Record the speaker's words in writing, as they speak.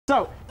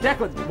So,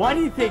 Declan, why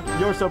do you think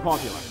you're so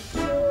popular?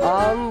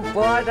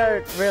 Well, I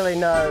don't really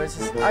know. It's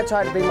just, I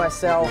try to be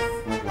myself,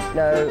 you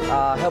know,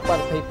 help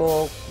other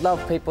people,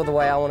 love people the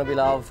way I want to be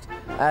loved,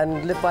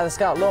 and live by the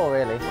Scout law,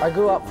 really. I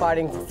grew up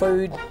fighting for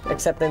food,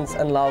 acceptance,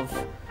 and love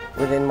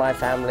within my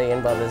family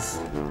and brothers.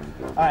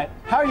 Alright,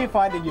 how are you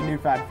finding your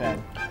newfound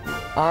fan?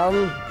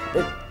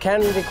 It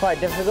can be quite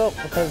difficult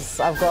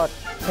because I've got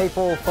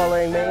people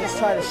following me. Just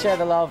try to share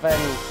the love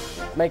and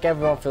make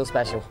everyone feel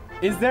special.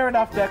 Is there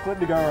enough Declan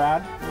to go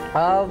around?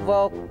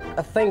 Well,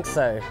 I think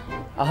so.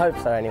 I hope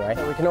so anyway.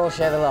 We can all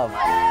share the love.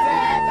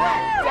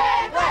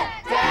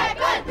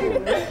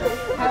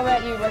 How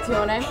about you? What's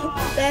your name?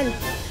 Ben.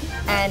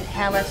 And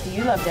how much do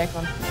you love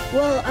Declan?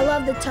 Well, I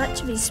love the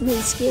touch of his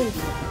smooth skin.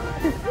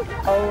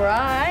 All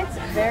right,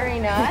 very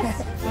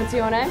nice. What's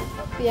your name?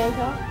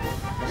 Bianca.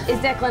 Is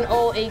Declan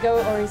all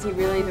ego or is he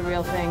really the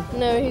real thing?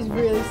 No, he's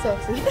really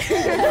sexy.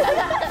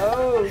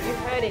 Oh, you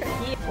heard it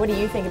here. What do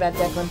you think about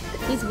Declan?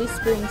 He's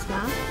whispering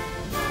smart.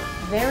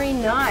 Very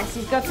nice.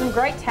 He's got some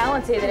great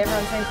talents here that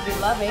everyone seems to be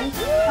loving.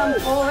 Come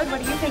forward.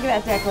 What do you think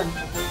about Declan?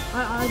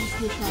 I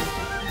just wish I was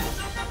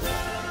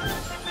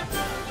Declan.